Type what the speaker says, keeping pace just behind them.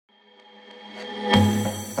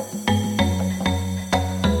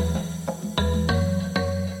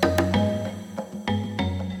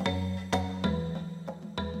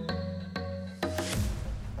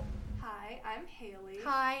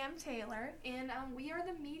and we are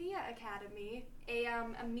the Media Academy,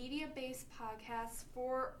 a media-based podcast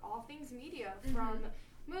for all things media, from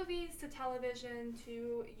movies to television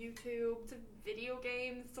to YouTube to video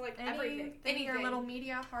games to like everything. Anything your little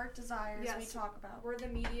media heart desires, we talk about. We're the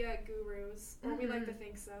media gurus, or we like to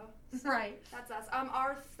think so. Right. That's us.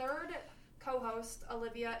 Our third co-host,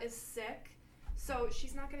 Olivia, is sick, so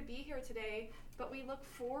she's not going to be here today, but we look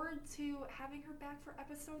forward to having her back for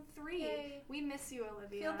episode 3. Yay. We miss you,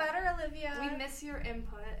 Olivia. Feel better, Olivia. We miss your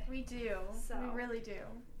input. We do. So, we really do.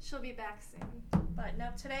 She'll be back soon. But no,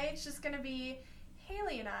 today it's just going to be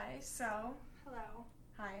Hailey and I, so... Hello.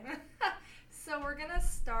 Hi. So we're going to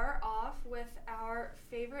start off with our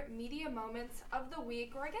favorite media moments of the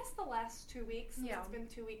week, or I guess the last 2 weeks, since it's been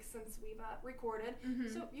 2 weeks since we've recorded.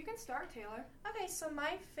 So you can start, Taylor. Okay, so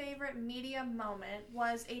my favorite media moment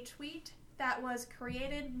was a tweet that was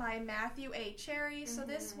created by Matthew A. Cherry. So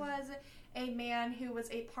this was a man who was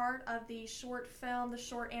a part of the short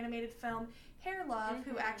animated film Hair Love,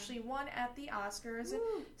 who actually won at the Oscars.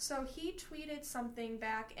 Woo. So he tweeted something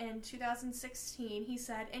back in 2016. He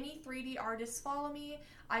said, "Any 3D artists follow me?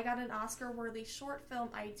 I got an Oscar-worthy short film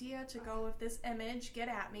idea to go with this image. Get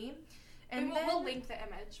at me." And we'll link the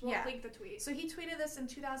image. We'll link the tweet. So he tweeted this in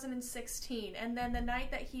 2016, and then the night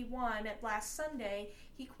that he won, last Sunday,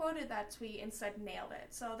 he quoted that tweet and said, "Nailed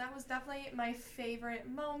it." So that was definitely my favorite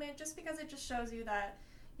moment, just because it just shows you that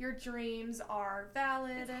your dreams are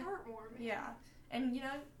valid. It's heartwarming. Yeah. And,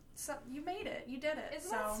 so you made it. You did it. Isn't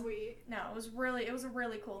that sweet? No, it was a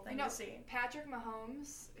really cool thing to see. Patrick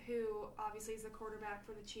Mahomes, who obviously is the quarterback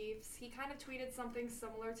for the Chiefs, he kind of tweeted something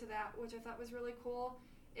similar to that, which I thought was really cool.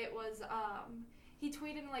 It was, he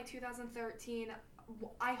tweeted in, 2013,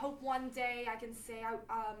 "I hope one day I can say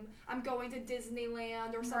I'm going to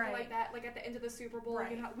Disneyland," or something like that, at the end of the Super Bowl.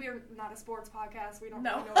 Right. We're not a sports podcast. We don't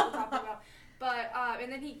really know what we're talking about. But,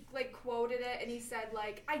 and then he, quoted it, and he said,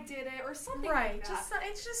 "I did it," or something like that.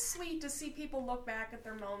 It's just sweet to see people look back at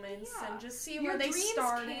their moments and just see Your where they dreams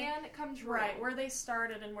started. Can come true. Right, where they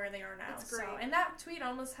started and where they are now. That's great. So, and that tweet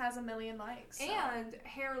almost has 1 million likes. So. And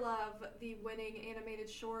Hair Love, the winning animated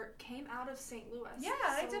short, came out of St. Louis. Yeah,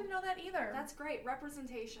 I didn't know that either. That's great.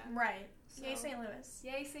 Representation. Right. So, yay, St. Louis.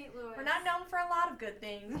 Yay, St. Louis. We're not known for a lot of good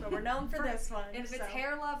things, but we're known for this one. And if it's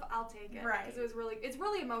Hair Love, I'll take it. Right. Because it's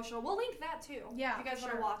really emotional. We'll link that too. Yeah, if you guys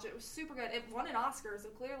want to watch it. It was super good. It won an Oscar, so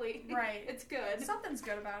clearly it's good. Something's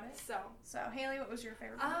good about it. So Hailey, what was your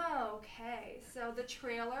favorite one? Okay. So the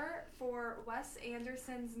trailer for Wes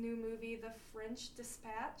Anderson's new movie, The French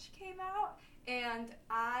Dispatch, came out. And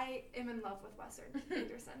I am in love with Wes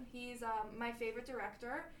Anderson. He's my favorite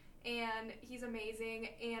director. And he's amazing,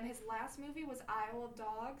 and his last movie was Isle of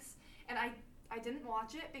Dogs, and I didn't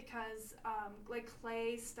watch it because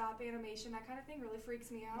clay stop animation, that kind of thing really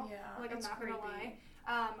freaks me out. Yeah, I'm not gonna lie.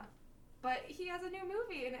 But he has a new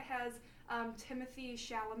movie, and it has Timothée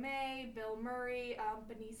Chalamet, Bill Murray,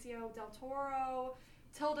 Benicio del Toro,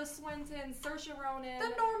 Tilda Swinton, Saoirse Ronan,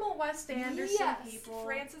 the normal Wes Anderson people,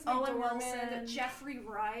 Frances Owen McDormand, Wilson, Jeffrey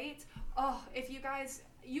Wright. Oh, if you guys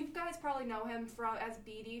probably know him as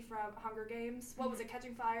Beetee from Hunger Games. What was it,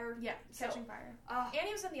 Catching Fire? Yeah, Catching Fire. And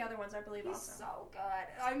he was in the other ones, I believe, he's also.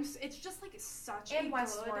 He's so good. It's just such a good... And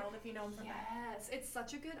Westworld, if you know him from that. Yes, it's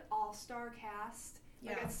such a good all-star cast.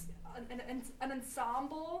 Yeah. It's an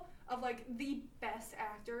ensemble of, the best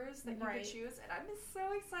actors that you could choose, and I'm just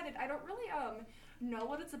so excited. I don't really know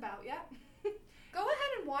what it's about yet. Go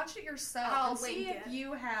ahead and watch it yourself. I'll and see link if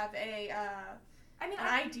you have an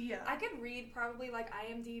idea. I could read probably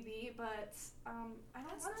IMDb, but I don't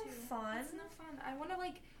want to. That's no fun. It's no fun. I want to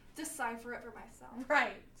decipher it for myself.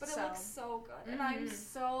 Right. But it looks so good, and I'm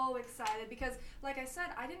so excited because, like I said,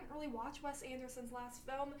 I didn't really watch Wes Anderson's last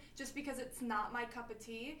film just because it's not my cup of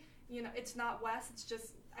tea. It's not Wes. It's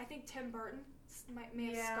just I think Tim Burton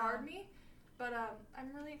may have scarred me. But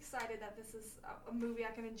I'm really excited that this is a movie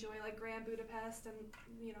I can enjoy, like Grand Budapest and,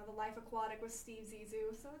 The Life Aquatic with Steve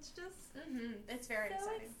Zissou. So it's just... It's very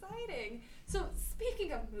exciting. So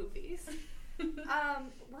speaking of movies, we're going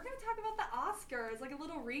to talk about the Oscars, a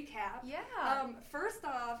little recap. Yeah. First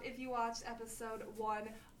off, if you watched episode 1,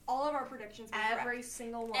 all of our predictions were correct. Every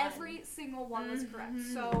single one. Every single one was correct.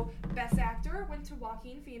 So Best Actor went to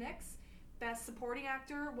Joaquin Phoenix. Best Supporting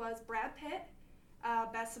Actor was Brad Pitt.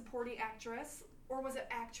 Best Supporting Actress, or was it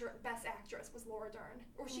Best Actress was Laura Dern?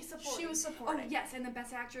 Or was she supporting? She was supporting. Oh, yes, and then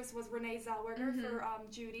Best Actress was Renee Zellweger for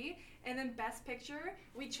Judy. And then Best Picture,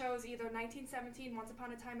 we chose either 1917, Once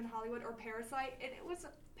Upon a Time in Hollywood, or Parasite, and it was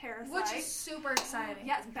Parasite. Which is super exciting.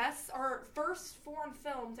 Yes, our first foreign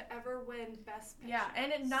film to ever win Best Picture. Yeah,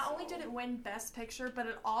 and it not only did it win Best Picture, but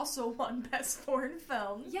it also won Best Foreign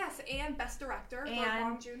Film. Yes, and Best Director for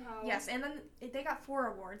Bong Joon-ho. Yes, and then they got 4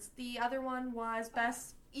 awards. The other one was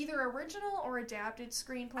Best either original or adapted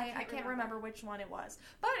screenplay. I can't remember which one it was.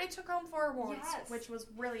 But it took home 4 awards, which was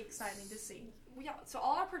really exciting to see. Yeah, so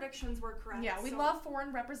all our predictions were correct. Yeah, we love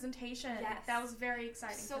foreign representation. Yes. That was very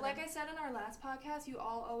exciting. So like I said in our last podcast, you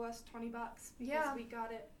all owe us $20 because we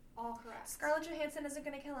got it all correct. Scarlett Johansson isn't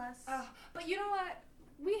going to kill us. But you know what?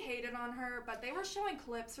 We hated on her, but they were showing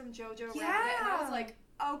clips from Jojo Rabbit, and I was like,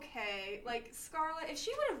 okay, like, Scarlett, if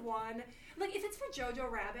she would have won, like, if it's for Jojo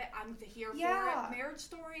Rabbit, I'm here for it. Marriage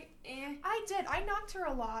Story, I did. I knocked her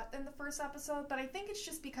a lot in the first episode, but I think it's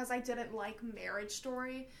just because I didn't like Marriage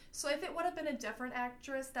Story. So if it would have been a different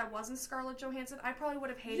actress that wasn't Scarlett Johansson, I probably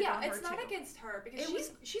would have hated on her, it's not against her, because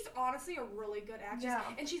she's honestly a really good actress,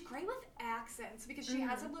 and she's great with accents, because she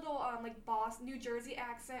has a little, New Jersey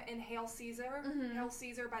accent in Hail Caesar, Hail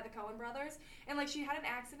Caesar by the Coen brothers, and, like, she had an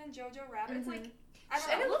accent in Jojo Rabbit. It's like, I don't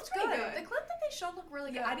know, and it looked good. The clip that they showed looked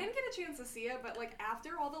really good. I didn't get a chance to see it, but, like,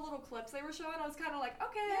 after all the little clips they were showing, I was kind of like,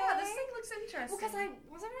 okay. Yeah, this thing looks interesting. Well, because I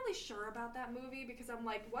wasn't really sure about that movie, because I'm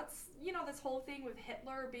like, what's, this whole thing with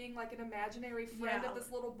Hitler being, like, an imaginary friend of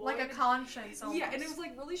this little boy. Like a conscience almost. Yeah, and it was,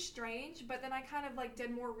 like, really strange, but then I kind of, like,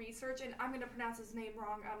 did more research, and I'm going to pronounce his name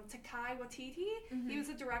wrong, Takai Waititi. He was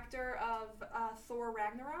the director of Thor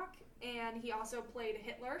Ragnarok, and he also played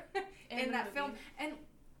Hitler in that film, and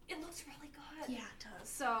it looks really good. Yeah, it does.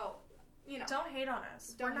 So, don't hate on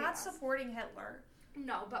us. We're not supporting Hitler.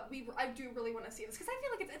 No, but I do really want to see this, because I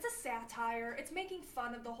feel like it's a satire. It's making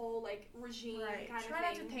fun of the whole, like, regime kind of thing. Try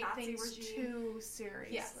not to take Nazi things regime. too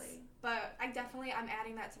seriously. Yes, but I'm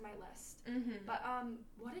adding that to my list. But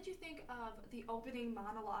what did you think of the opening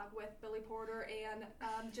monologue with Billy Porter and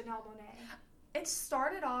Janelle Monáe? It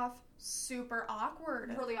started off super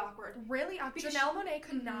awkward. Really awkward. Really awkward. Janelle Monáe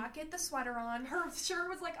could not get the sweater on. Her shirt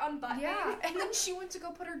was, like, unbuttoned. Yeah, and then she went to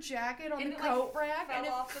go put her jacket on the coat rack, and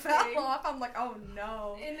it fell off. I'm like, oh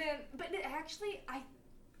no. And then, but it actually,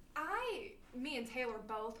 me and Taylor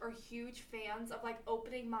both are huge fans of, like,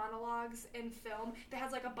 opening monologues in film that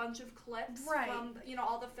has, like, a bunch of clips from,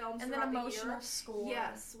 all the films and then emotional score.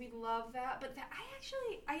 Yes, we love that. But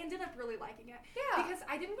I ended up really liking it. Yeah. Because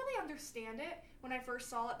I didn't really understand it when I first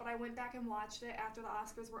saw it, but I went back and watched it after the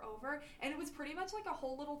Oscars were over, and it was pretty much, like, a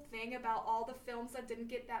whole little thing about all the films that didn't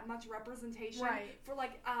get that much representation. Right. For,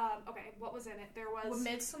 like, what was in it? There was... Well,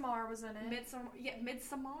 Midsommar was in it.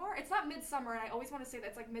 Midsommar? It's not Midsummer, and I always want to say that.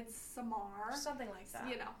 It's, like, Midsommar. Something like that.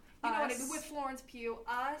 You know what I mean, with Florence Pugh.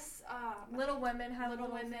 Us, Little Women had Little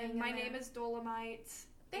Women. My Name is Dolomite.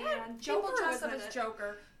 They had Joker dressed up as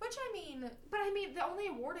Joker, which the only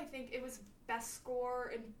award, I think, it was Best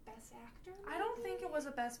Score and Best Actor. I don't think it was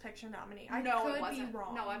a Best Picture nominee. It wasn't. Be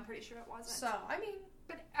wrong. No, I'm pretty sure it wasn't. So,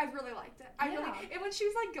 but I really liked it. And when she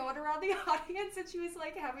was, like, going around the audience and she was,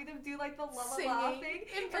 like, having them do, like, the la la la thing.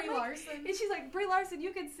 And Brie Larson. And she's like, Brie Larson,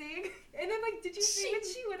 you can sing. And then, like, did you see when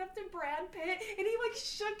she went up to Brad Pitt and he, like,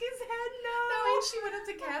 shook his head? No. And she went up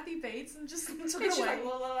to Kathy Bates and just took it away. She's like,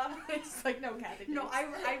 la la la. It's like, no, Kathy Bates. No,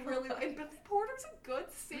 I really like. And Billy Porter's a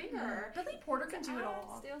good singer. Billy Porter can do it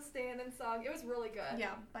all. Still Standing song. It was really good.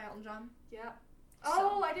 Yeah, by Elton John. Yeah.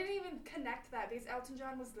 Oh, I didn't even connect that because Elton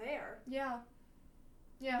John was there. Yeah.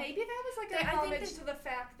 Yeah. Maybe that was like a homage to the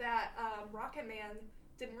fact that Rocket Man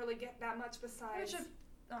didn't really get that much besides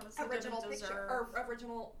original picture or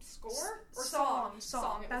original score or song.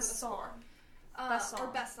 Best song. Or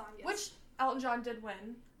best song. Yes. Which Elton John did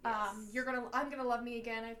win. Yes. I'm gonna love me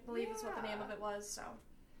again. I believe is what the name of it was. So.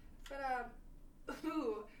 But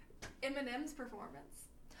Eminem's performance.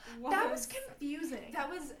 That was confusing.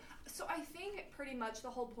 So I think pretty much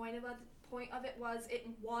the whole point of it was it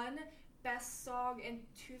won Best Song in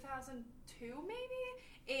 2002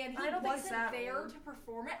 maybe, and he wasn't there to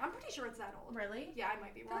perform it. I'm pretty sure it's that old. Really? Yeah, I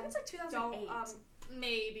might be wrong. I think it's like 2008.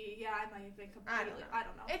 Maybe. Yeah, I might have been completely. I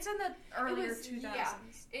don't know. It's in the earlier 2000s.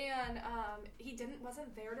 Yeah, and he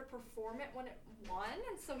wasn't there to perform it when it won,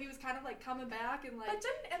 and so he was kind of like coming back and like. But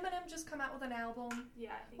didn't Eminem just come out with an album?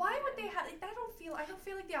 Yeah. I think Why would they have? I don't feel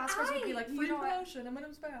like the Oscars would be like free promotion.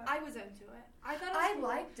 Eminem's back. I was into it. I thought I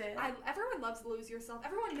liked it. Everyone loves Lose Yourself.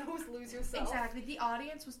 Everyone knows Lose Yourself. Exactly. The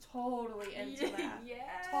audience was totally into that. Yeah.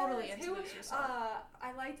 Totally into Lose Yourself.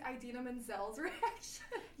 I liked Idina Menzel's reaction.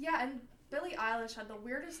 Yeah, and Billie Eilish had the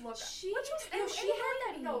weirdest look. She which was and she had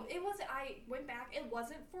that. Eminem. No, it wasn't. I went back. It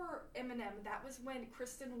wasn't for Eminem. That was when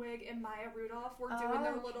Kristen Wiig and Maya Rudolph were doing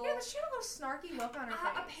their little. Yeah, but she had a little snarky look on her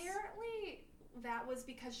face. Apparently, that was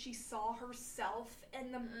because she saw herself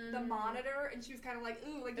in the monitor, and she was kind of like,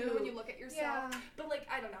 ooh, like, you know when you look at yourself. Yeah. But, like,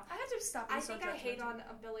 I don't know. I had to stop being so judgmental. I hate on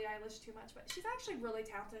Billie Eilish too much, but she's actually really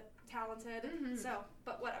talented. So,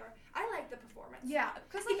 but whatever. I like the performance. Yeah.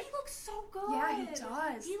 Because, like, he looks so good. Yeah, he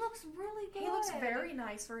does. He looks really good. He looks very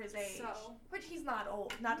nice for his age. So. Which he's not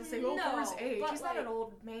old. Not to say, for his age. He's not an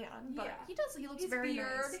old man. But he looks very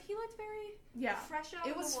nice. He looked very fresh out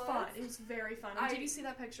It of was the woods. fun. It was very fun. Did you see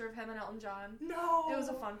that picture of him and Elton John? No. It was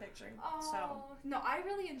a fun picture. Oh. So. No, I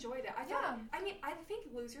really enjoyed it. I think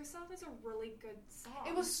Lose Yourself is a really good song.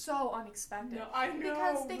 It was so unexpected. No, I know.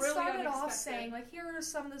 Because they really started unexpected. off saying, like, here are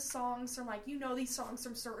some of the songs from, like, you know these songs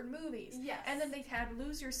from certain movies. Yes. And then they had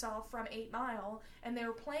Lose Yourself from 8 Mile, and they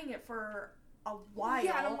were playing it for a while.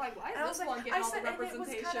 Yeah, and I'm like, why is this one getting all the representation?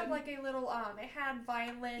 And it was kind of like a little, it had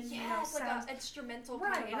violin, it's sounds. like an instrumental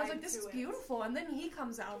right, kind of and I was like, this is beautiful. And then he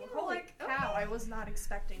comes out, Yeah, holy like, cow, I was not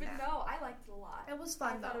expecting but that. No, I liked it a lot. It was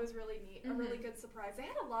fun, I thought it was really neat. A really good surprise. They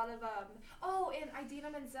had a lot of, and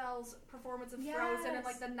Idina Menzel's performance of Frozen, and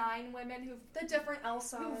like the 9 women the different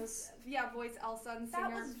Elsas. Voice Elsa and singer.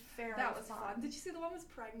 That was very fun. Did you see the one was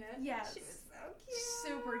pregnant? Yes. She was so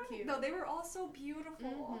cute. Super cute. No, they were all so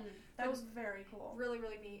beautiful. That was very cool. Really,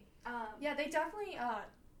 really neat. Yeah, they definitely,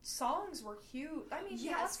 songs were cute. I mean,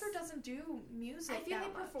 the Oscar doesn't do music I feel that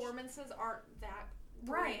like much. performances aren't that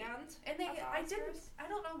right. grand. And I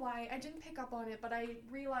don't know why, I didn't pick up on it, but I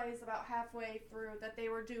realized about halfway through that they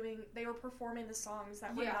were performing the songs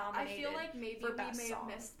that were nominated. I feel like maybe we may have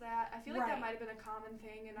missed that. I feel like that might have been a common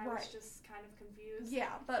thing, and I was just kind of confused.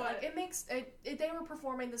 Yeah, but like, it makes they were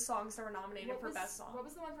performing the songs that were nominated for Best Song. What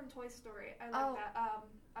was the one from Toy Story? I like that.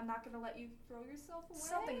 I'm not gonna let you throw yourself away.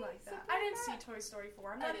 Something like that. I didn't see Toy Story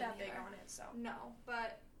 4. I'm not that big on it, so. No,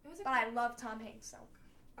 but it was. But I love Tom Hanks, so.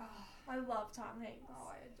 Oh, I love Tom Hanks. Oh,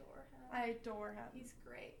 I adore him. I adore him. He's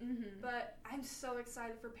great. But I'm so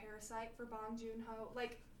excited for Parasite for Bong Joon-ho.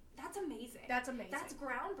 Like, that's amazing. That's amazing. That's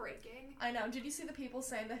groundbreaking. I know. Did you see the people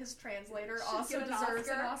saying that his translator also deserves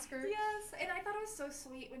an Oscar? Yes. And I thought it was so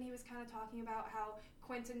sweet when he was kind of talking about how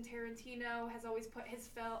Quentin Tarantino has always put his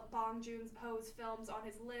Bong Joon-ho's films on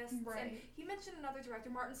his list. Right. And he mentioned another director,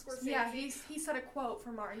 Martin Scorsese. Yeah, he said a quote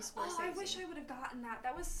from Martin Scorsese. Oh, I wish I would have gotten that.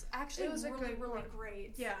 That was actually really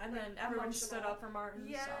great. Yeah, and then everyone stood up for Martin.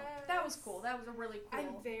 Yes. So that was cool. That was a really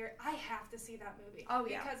cool. I have to see that movie. Oh,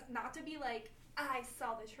 yeah. Because not to be like, I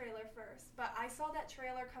saw the trailer first, but I saw that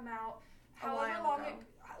trailer come out however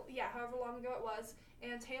long ago it was,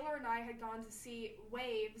 and Taylor and I had gone to see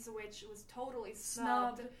Waves, which was totally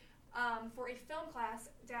snubbed. For a film class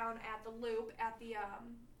down at the Loop at the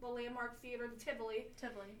Landmark Theater, the Tivoli.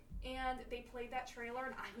 And they played that trailer,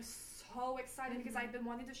 and I was so excited because I've been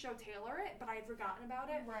wanting to show Taylor it, but I had forgotten about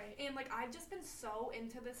it. Right. And, like, I've just been so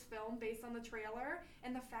into this film based on the trailer,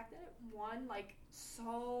 and the fact that it won, like,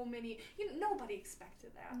 so many... nobody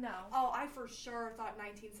expected that. No. Oh, I for sure thought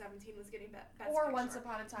 1917 was getting Best Picture. Or Once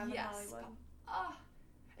Upon a Time in Hollywood.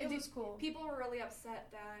 It was cool. People were really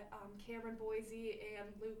upset that Cameron Boise and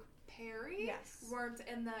Luke Perry weren't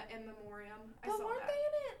in the In Memoriam. But weren't they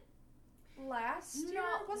in it last year?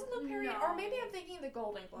 Wasn't Luke Perry? No. Or maybe I'm thinking the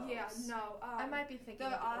Golden Globes. Yeah, no. I might be thinking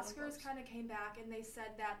the of the Oscars kind of came back and they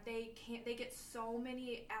said that they get so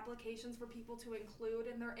many applications for people to include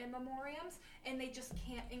in their In Memoriams, and they just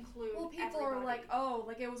can't include. Well, people everybody. are like, oh,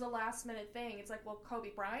 like it was a last minute thing. It's like, well,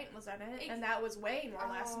 Kobe Bryant was in it, and that was way more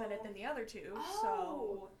last minute than the other two.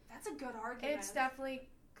 So that's a good argument. It's definitely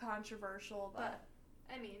controversial, but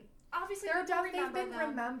I mean. Obviously, they've been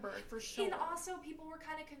remembered for sure. And also, people were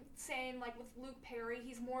kind of saying, like, with Luke Perry,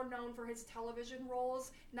 he's more known for his television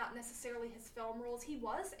roles, not necessarily his film roles. He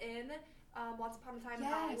was in Once Upon a Time in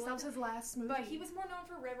Hollywood. Yes, that was his last movie. But he was more known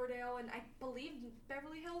for Riverdale and I believe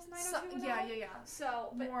Beverly Hills 90210. Yeah.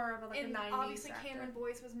 So, but, more of like a 90s obviously actor. Cameron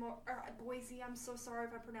Boyce was more, or Boise, I'm so sorry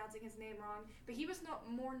if I'm pronouncing his name wrong, but he was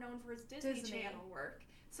more known for his Disney Channel work.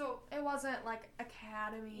 So it wasn't like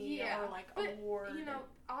Academy or like award.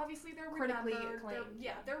 Obviously they're critically remembered. acclaimed.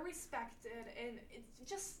 They're respected, and it's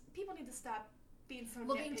just people need to stop being so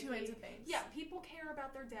looking nitpicky. too into things. Yeah, people care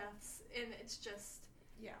about their deaths, and it's just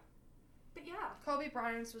But yeah, Kobe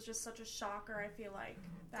Bryant's was just such a shocker. I feel like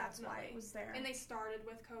that's why it was there. And they started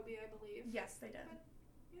with Kobe, I believe. Yes, they did. But,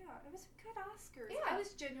 yeah, it was a good Oscars. Yeah. I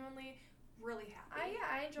was genuinely really happy.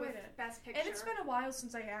 I enjoyed it. Best Picture. And it's been a while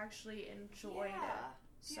since I actually enjoyed it.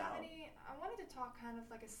 Do you have any? I wanted to talk kind of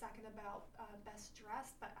like a second about Best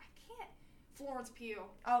Dressed, but I can't. Florence Pugh.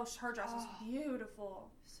 Oh, her dress was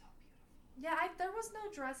beautiful. So beautiful. Yeah, there was no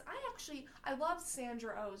dress. I loved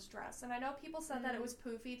Sandra Oh's dress, and I know people said that it was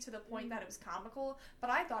poofy to the point that it was comical, but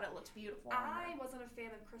I thought it looked beautiful. I wasn't a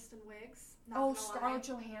fan of Kristen Wiig's. Scarlett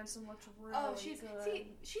Johansson looked really good.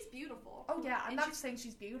 She's beautiful. Oh yeah, I'm not saying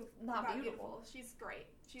she's beautiful. Not beautiful. She's great.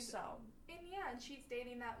 And she's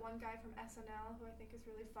dating that one guy from SNL who I think is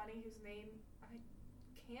really funny, whose name I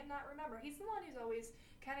cannot remember. He's the one who's always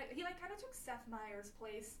kind of took Seth Meyers'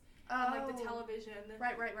 place. On, like, the television.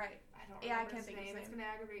 Right. I don't remember his name. It's going to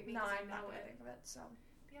aggravate me. No, I'm not going to think of it, so.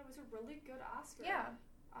 Yeah, it was a really good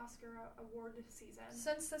Oscar award season.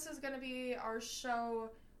 Since this is going to be our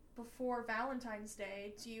show before Valentine's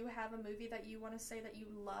Day, do you have a movie that you want to say that you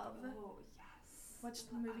love? Oh, yes. Which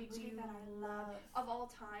movie do you love? Of all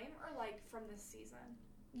time, or, like, from this season?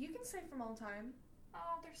 You can say from all time.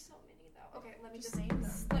 Oh, there's so many, though. Okay, let me just name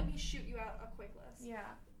them. Let me shoot you out a quick list. Yeah.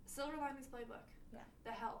 Silver Linings Playbook. Yeah.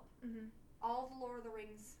 The Help. Mm-hmm. All the Lord of the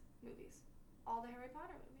Rings movies. All the Harry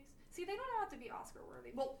Potter movies. See, they don't have to be Oscar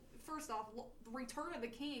worthy. Well, first off, Return of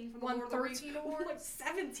the King from the Lord of the Rings. 13 awards? Like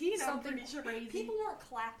 17, Something I'm pretty sure. crazy. People weren't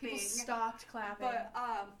clapping. People stopped clapping. But,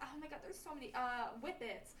 oh my god, there's so many.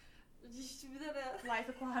 Whippets. Life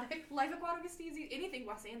Aquatic. Life Aquatic is easy. Anything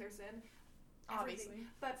Wes Anderson. Obviously. Everything.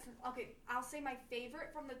 But, I'll say my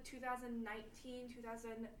favorite from the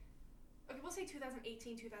we'll say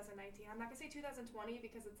 2018, 2019. I'm not going to say 2020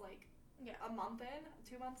 because it's like a month in,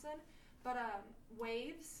 2 months in. But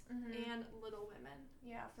Waves and Little Women.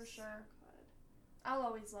 Yeah, for sure. Good. I'll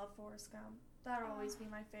always love Forrest Gump. That'll always be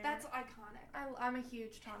my favorite. That's iconic. I'm a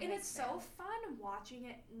huge Tom Hanks fan. And it's so fun watching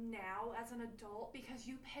it now as an adult because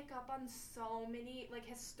you pick up on so many like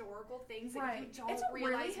historical things that you don't realize when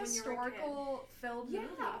you're a kid. It's a really historical filled movie,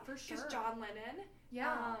 for sure. Because John Lennon.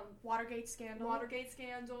 Yeah. Watergate scandal.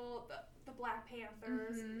 The Black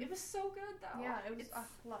Panthers. It was so good though. Yeah, it was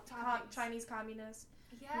Chinese communists.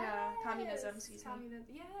 Yes. Yeah, communism, excuse me.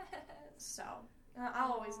 Yes. So,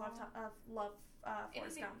 I'll always love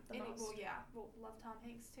Forrest Gump the most. Love Tom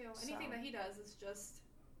Hanks too. Anything that he does is just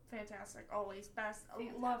fantastic. Always best.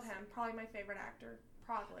 Fantastic. Love him. Probably my favorite actor.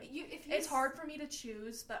 Probably. It's hard for me to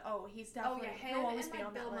choose, but he's definitely. Him he'll always and be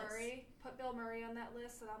on Bill that Murray. list. Put Bill Murray on that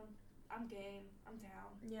list, and I'm game. I'm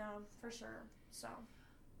down. Yeah, for sure. So,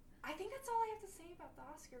 I think that's all I have to say about the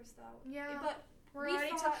Oscars, though. Yeah, but we're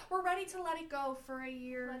ready to let it go for a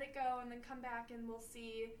year. Let it go, and then come back, and we'll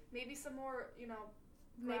see maybe some more,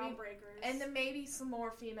 groundbreakers, and then maybe some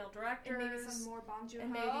more female directors, and maybe some more Bong Joon-ho,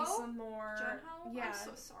 and maybe some more Joon-ho? Yeah, I'm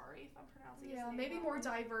so sorry if I'm pronouncing his name maybe wrong. more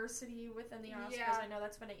diversity within the Oscars. Yeah. I know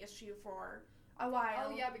that's been an issue for a while.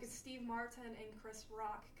 Oh yeah, because Steve Martin and Chris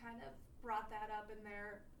Rock kind of brought that up in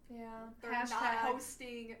their they're not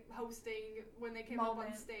hosting when they came up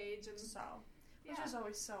on stage, and which is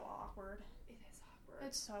always so awkward. It is awkward.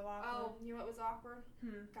 It's so awkward. Oh, you know what was awkward?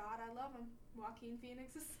 God, I love him. Joaquin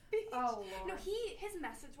Phoenix's speech. Oh Lord. No, his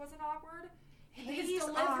message wasn't awkward. His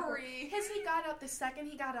delivery. Awkward. He got up the second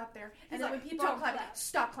he got up there, and then like, when people don't clap,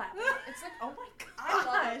 stop clapping. It's like, oh my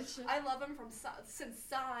gosh. I love him since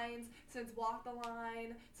Signs, since Walk the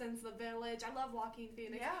Line, since The Village. I love Joaquin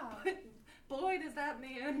Phoenix. Yeah. But boy, does that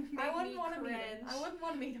man make I wouldn't me want to cringe. meet him. I wouldn't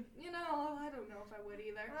want to meet him. I don't know if I would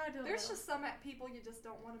either. There's just some people you just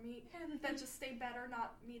don't want to meet that just stay better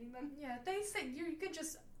not meeting them. Yeah, they say you could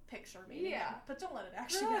just picture meeting him, but don't let it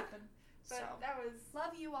actually happen. But that was...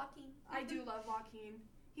 Love you, Joaquin. I do love Joaquin.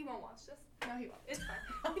 He won't watch this. No, he won't. It's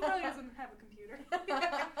fine. He probably doesn't have a computer.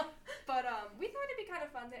 But we thought it'd be kind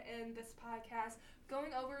of fun to end this podcast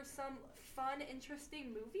going over some fun,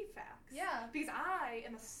 interesting movie facts. Yeah. Because I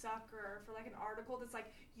am a sucker for, like, an article that's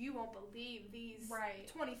like, you won't believe these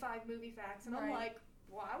 25 movie facts. And I'm like,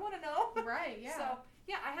 well, I want to know. Right, yeah. So,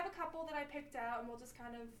 yeah, I have a couple that I picked out, and we'll just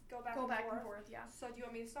kind of go back and forth. Yeah. So, do you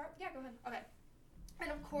want me to start? Yeah, go ahead. Okay. And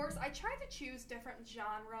of course, I tried to choose different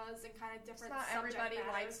genres and kind of different subject matters. Not everybody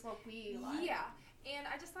likes what we like. Yeah. And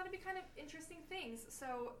I just thought it'd be kind of interesting things.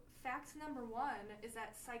 So, fact number 1 is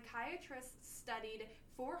that psychiatrists studied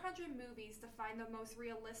 400 movies to find the most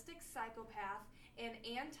realistic psychopath, and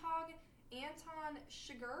Anton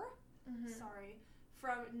Chigurh,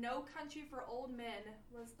 from No Country for Old Men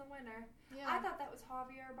was the winner. Yeah. I thought that was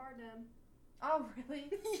Javier Bardem. Oh, really?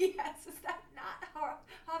 Yes. Is that not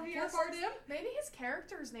Javier Bardem? Maybe his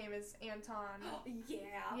character's name is Anton.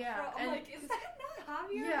 Yeah. Yeah. I'm like, is that not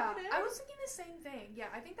Javier Bardem? I was thinking the same thing.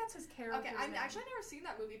 Yeah, I think that's his character's name. I've actually never seen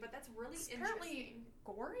that movie, but that's really interesting. Apparently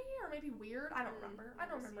gory or maybe weird. I don't remember.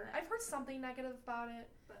 I've heard something negative about it,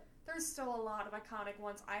 but there's still a lot of iconic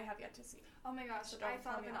ones I have yet to see. Oh my gosh, I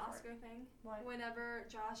thought of an Oscar thing. What? Whenever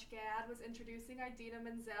Josh Gad was introducing Idina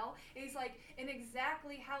Menzel, and he's like, and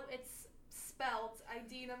exactly how it's spelt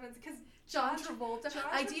Idina because John Travolta.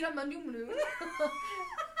 Idina Manumunu.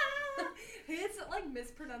 His like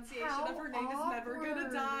mispronunciation of her name is never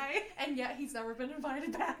gonna die, and yet he's never been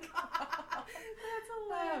invited back. That's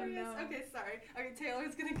hilarious. Oh, no. Okay, sorry. Okay,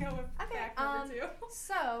 Taylor's gonna go with fact number 2.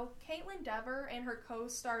 So Caitlin Dever and her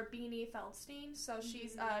co-star Beanie Feldstein, so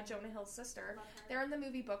she's Jonah Hill's sister. They're in the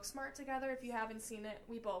movie Booksmart together. If you haven't seen it,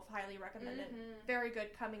 we both highly recommend it. Very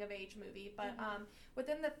good coming of age movie. But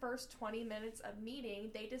within the first 20 minutes of meeting,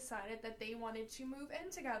 they decided that they wanted to move in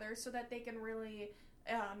together so that they can really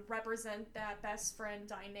represent that best friend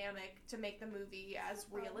dynamic to make the movie as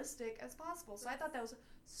realistic as possible. So I thought that was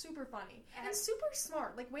super funny and super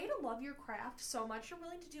smart. Like, way to love your craft so much you're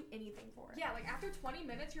willing to do anything for it. Yeah, like after 20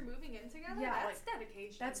 minutes you're moving in together. Yeah, that's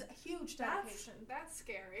dedication. That's a huge dedication. That's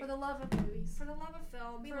scary. For the love of movies. For the love of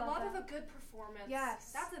film. For the love of a good performance.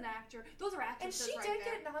 Yes. That's an actor. Those are actresses. And she did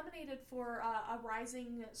get nominated for a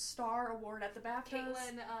Rising Star Award at the BAFTAs.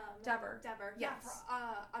 Caitlin Dever. Yes. Yeah,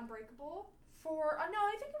 for Unbreakable. For no,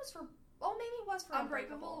 I think it was for. Oh, maybe it was for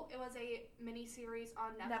Unbreakable. It was a mini-series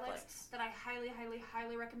on Netflix that I highly, highly,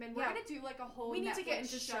 highly recommend. We're gonna do like a whole. We need to get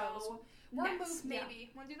into shows.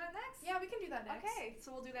 Maybe. Want to do that next? Yeah, we can do that next. Okay,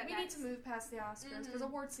 so we'll do that. We need to move past the Oscars because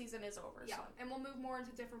award season is over. Yeah, so. And we'll move more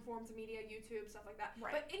into different forms of media, YouTube, stuff like that.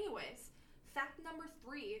 Right. But anyways, fact number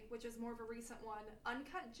 3, which is more of a recent one,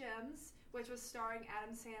 Uncut Gems, which was starring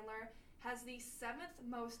Adam Sandler, has the 7th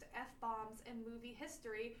most F-bombs in movie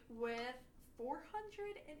history with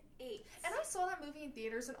 408. And I saw that movie in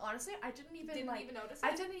theaters, and honestly, I didn't even notice it.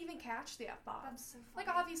 I didn't even catch the F-bombs. That's so funny.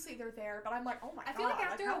 Like, obviously they're there, but I'm like, oh my god. I feel like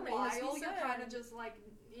after a while, you're kind of just like,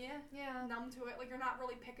 numb to it. Like, you're not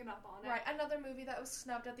really picking up on it. Right. Another movie that was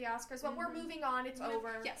snubbed at the Oscars, but we're moving on. It's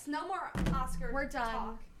over. Yes. No more Oscar We're done.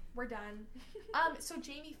 talk. We're done. So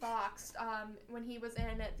Jamie Foxx, when he was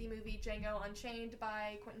in the movie Django Unchained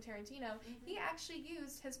by Quentin Tarantino, he actually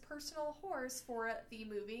used his personal horse for the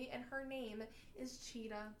movie, and her name is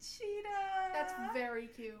Cheetah. Cheetah! That's very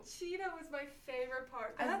cute. Cheetah was my favorite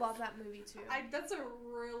part. I love that movie too. That's a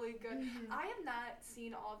really good... I have not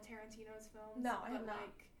seen all of Tarantino's films. No, I have not.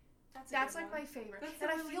 That's like my favorite.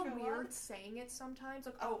 And I feel weird saying it sometimes.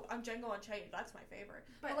 Like, oh, I'm Django Unchained. That's my favorite.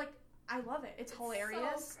 But like, I love it. It's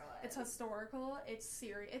hilarious. So it's historical. It's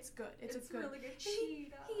serious. It's good. It's a good. Really good.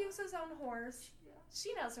 Cheetah. He uses his own horse. Yeah.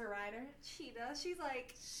 She knows her rider. Cheetah. She's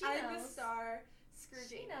like, I'm the star. Screw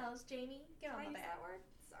Jamie. She knows. Jamie, get on the back. That word?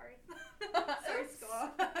 Sorry. Sorry, school.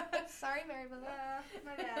 Sorry, Mary Bella.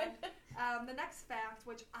 My bad. The next fact,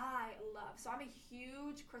 which I love. So I'm a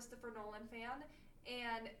huge Christopher Nolan fan.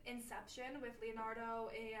 And Inception with Leonardo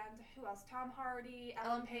and who else? Tom Hardy,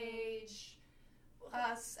 Ellen Page.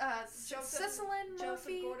 Cicilline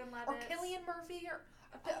Murphy or Cillian Murphy or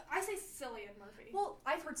I say Cillian Murphy. Well,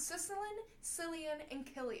 I've heard Cillian, and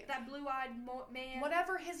Killian. That blue-eyed man.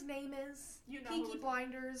 Whatever his name is. You know Peaky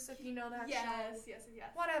Blinders, if you know that show. Yes.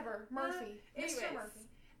 Whatever. Murphy. Anyways, Mr. Murphy.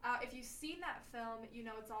 If you've seen that film, you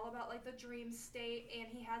know it's all about like the dream state, and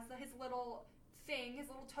he has his little thing, his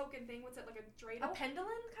little token thing. What's it, like a dreidel? A pendulum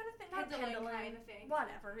kind of thing? Pendulum kind of thing.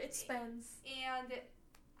 Whatever. It spins. And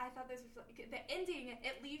I thought this was the ending.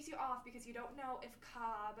 It leaves you off because you don't know if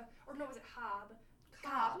Cobb or no, was it Hobb?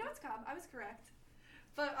 Cobb. No, it's Cobb. I was correct.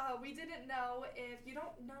 But we didn't know if you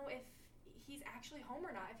don't know if he's actually home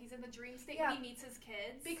or not. If he's in the dream state when he meets his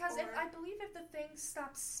kids. Because I believe if the thing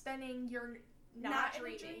stops spinning, you're not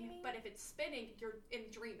dreaming. But if it's spinning, you're in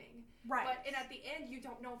dreaming. Right. And at the end, you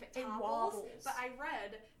don't know if it wobbles. But I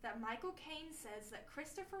read that Michael Caine says that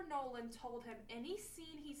Christopher Nolan told him any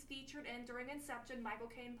scene he's featured in during Inception, Michael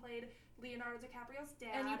Caine played Leonardo DiCaprio's dad.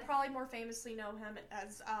 And you probably more famously know him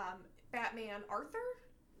as Batman Arthur?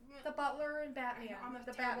 The butler in Batman. I'm a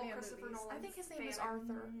the terrible Batman Christopher movies. Nolan I think his name is fan.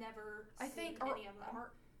 Arthur. I've never seen any of them.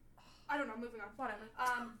 I don't know, moving on. Whatever.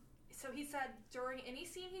 So he said during any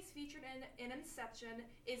scene he's featured in Inception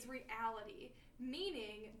is reality,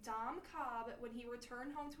 meaning Dom Cobb, when he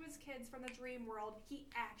returned home to his kids from the dream world, he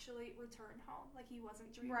actually returned home, like he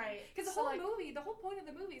wasn't dreaming. Right. Because the whole point of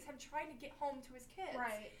the movie is him trying to get home to his kids.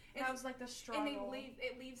 Right. And that was like the struggle. And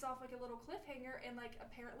it leaves off like a little cliffhanger, and like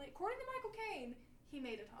apparently, according to Michael Caine, he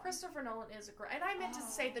made it home. Christopher Nolan is a great... And I meant to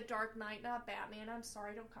say The Dark Knight, not Batman. I'm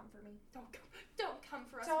sorry, don't come for me. Don't come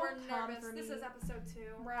for us. We're nervous. This is episode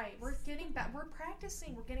 2. Right. We're getting better. We're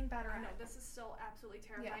practicing. We're getting better. I know. This is still absolutely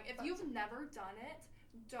terrifying. Yeah, if you've never done it,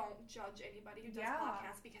 don't judge anybody who does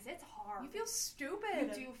podcasts because it's hard. You feel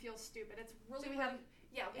stupid. You do feel stupid. It's really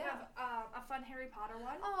Yeah, we have a fun Harry Potter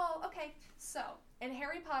one. Oh, okay. So, in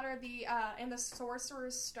Harry Potter, in the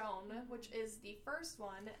Sorcerer's Stone, which is the first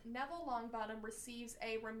one, Neville Longbottom receives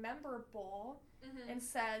a remember bowl and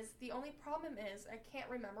says, "The only problem is I can't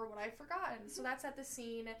remember what I've forgotten." So that's at the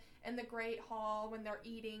scene in the Great Hall when they're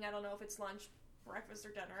eating. I don't know if it's lunch, breakfast, or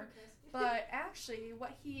dinner. But actually,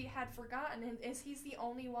 what he had forgotten is he's the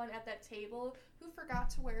only one at that table who forgot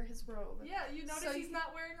to wear his robe. Yeah, you notice he's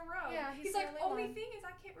not wearing a robe. Yeah, he's like, only thing is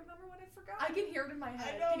I can't remember what I forgot. I can hear it in my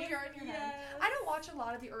head. I know. Can you hear it in your head? I don't watch a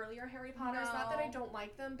lot of the earlier Harry Potters. Not that I don't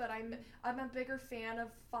like them, but I'm a bigger fan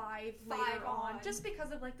of 5 later on, just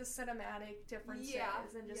because of like the cinematic differences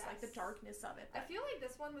and just like the darkness of it. I feel like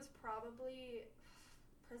this one was probably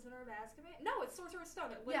Prisoner of Azkaban? No, it's Sorcerer's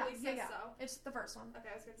Stone. It literally says so. It's the first one. Okay,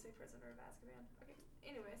 I was going to say Prisoner of Azkaban. Okay,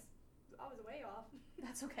 anyways, I was way off.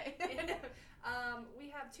 That's okay. We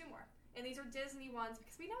have 2 more. And these are Disney ones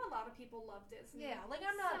because we know a lot of people love Disney. Yeah, like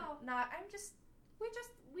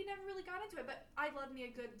we never really got into it, but I love me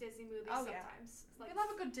a good Disney movie sometimes. Yeah. Like, we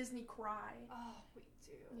love a good Disney cry. Oh, we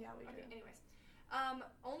do. Yeah, we do. Anyways.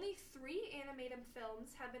 Only 3 animated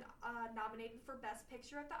films have been nominated for Best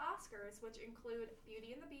Picture at the Oscars, which include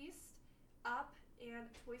Beauty and the Beast, Up, and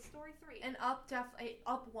Toy Story 3. And Up, definitely,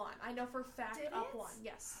 Up won. I know for a fact Up won,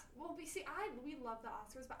 yes. Well, we love the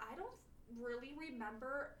Oscars, but I don't really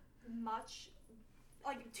remember much.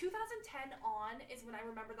 Like, 2010 on is when I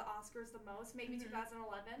remember the Oscars the most, maybe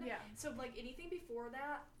 2011. Yeah. So, like, anything before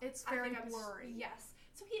that, it's very blurry. Yes.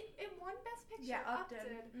 So it won Best Picture. Yeah, Up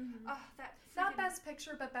did. Not Best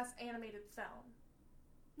Picture, but Best Animated Film.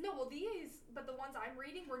 No, well, but the ones I'm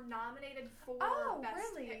reading were nominated for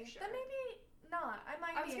Best Picture. Then maybe not. I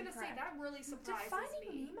was going to say, that really surprises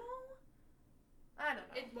Finding Nemo? I don't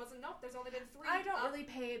know. It wasn't, there's only been 3. I don't really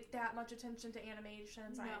pay that much attention to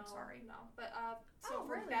animations. I am sorry. No, but,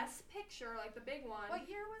 for Best Picture, like the big one. What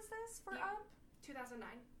year was this for Up? 2009.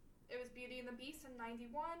 It was Beauty and the Beast in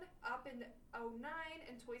 91, Up in 09,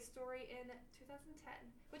 and Toy Story in 2010.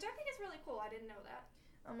 Which I think is really cool. I didn't know that.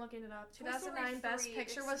 I'm looking it up. 2009 Best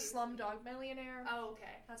Picture was Slumdog Millionaire. Oh,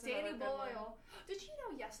 okay. That's Danny Boyle. Did you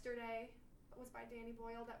know Yesterday was by Danny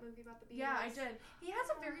Boyle, that movie about the Beatles? Yeah, I did. He has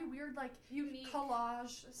a very weird, like, unique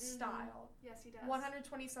collage style. Yes, he does.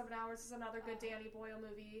 127 Hours is another good Danny Boyle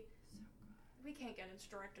movie. We can't get into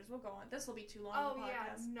directors. We'll go on. This will be too long. Oh,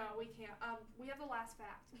 yeah. No, we can't. We have the last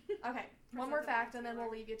fact. Okay. One more fact, and then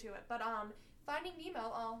we'll leave you to it. But, Finding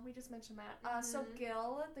Nemo, we just mentioned that. So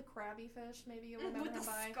Gil, the crabby fish, maybe you'll remember him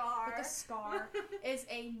by. With the scar. Is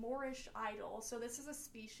a Moorish idol. So this is a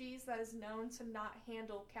species that is known to not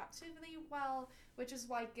handle captivity well, which is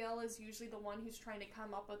why Gil is usually the one who's trying to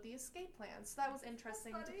come up with the escape plans. So that was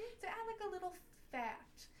interesting to add like a little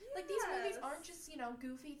fact. Yes. Like, these movies aren't just,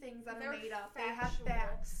 goofy things that are made up. Factual. They have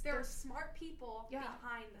facts. There are smart people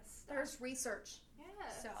behind this stuff. There's research.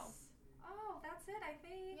 Yes. So. Oh, that's it, I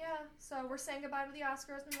think. Yeah, so we're saying goodbye to the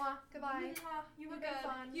Oscars. Mwah, goodbye. Mwah. You were good.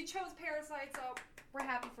 Fun. You chose Parasite, so we're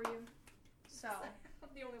happy for you. So. I'm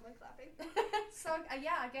the only one clapping. So,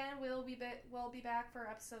 again, we'll be back for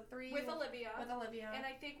episode 3. With Olivia. And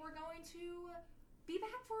I think we're going to be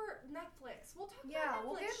back for Netflix. We'll talk about Netflix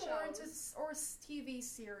we'll get more into TV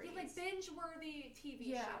series. Yeah, like binge-worthy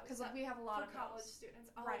TV shows. Yeah, because we have a lot of college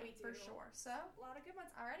students. Oh, right, we do. For sure. So, a lot of good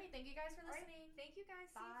ones. Alrighty, thank you guys for listening. Thank you guys.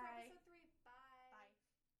 Bye. See you for episode 3.